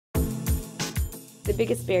The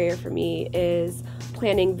biggest barrier for me is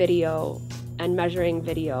planning video and measuring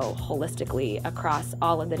video holistically across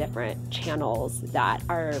all of the different channels that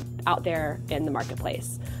are out there in the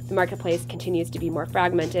marketplace. The marketplace continues to be more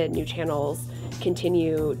fragmented, new channels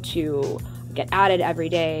continue to get added every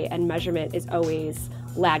day, and measurement is always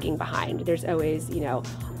lagging behind. There's always,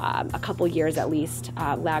 a couple years at least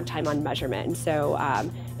lag time on measurement. And so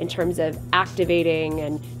in terms of activating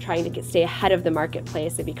and trying to stay ahead of the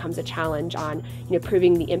marketplace, it becomes a challenge on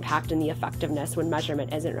proving the impact and the effectiveness when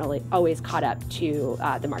measurement isn't really always caught up to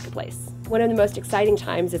the marketplace. One of the most exciting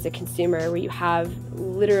times as a consumer, where you have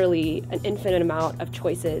literally an infinite amount of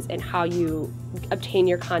choices in how you obtain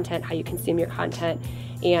your content, how you consume your content,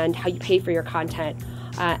 and how you pay for your content.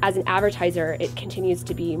 As an advertiser, it continues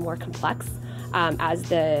to be more complex as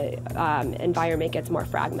the environment gets more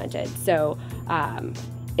fragmented. So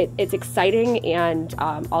it's exciting and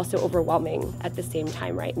also overwhelming at the same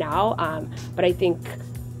time right now. But I think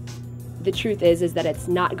the truth is that it's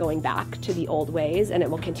not going back to the old ways, and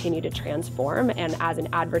it will continue to transform. And as an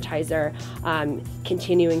advertiser,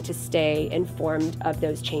 continuing to stay informed of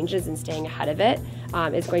those changes and staying ahead of it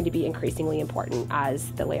is going to be increasingly important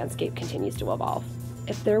as the landscape continues to evolve.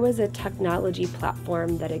 If there was a technology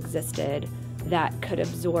platform that existed that could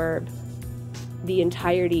absorb the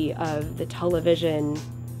entirety of the television,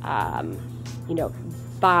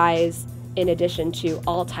 buys, in addition to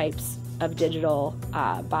all types of digital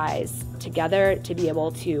buys together, to be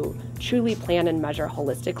able to truly plan and measure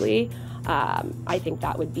holistically, I think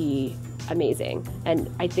that would be amazing.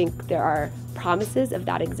 And I think there are promises of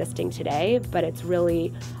that existing today, but it's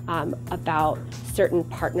really about certain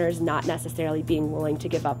partners not necessarily being willing to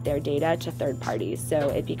give up their data to third parties. So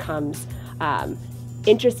it becomes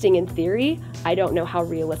interesting in theory. I don't know how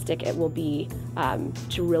realistic it will be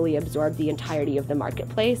to really absorb the entirety of the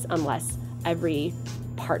marketplace unless every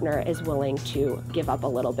partner is willing to give up a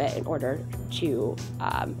little bit in order to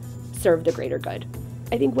serve the greater good.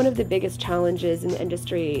 I think one of the biggest challenges in the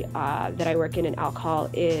industry that I work in alcohol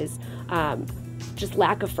is just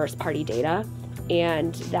lack of first-party data,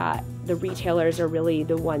 and that the retailers are really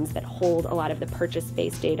the ones that hold a lot of the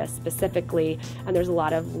purchase-based data specifically, and there's a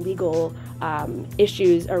lot of legal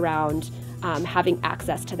issues around having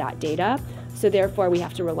access to that data. So therefore, we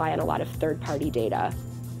have to rely on a lot of third-party data,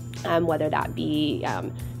 whether that be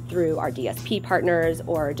through our DSP partners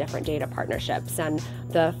or different data partnerships. And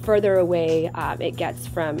the further away it gets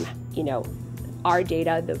from, our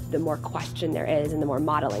data, the more question there is and the more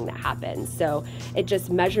modeling that happens. So it just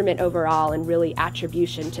measurement overall and really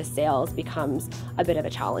attribution to sales becomes a bit of a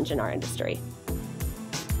challenge in our industry.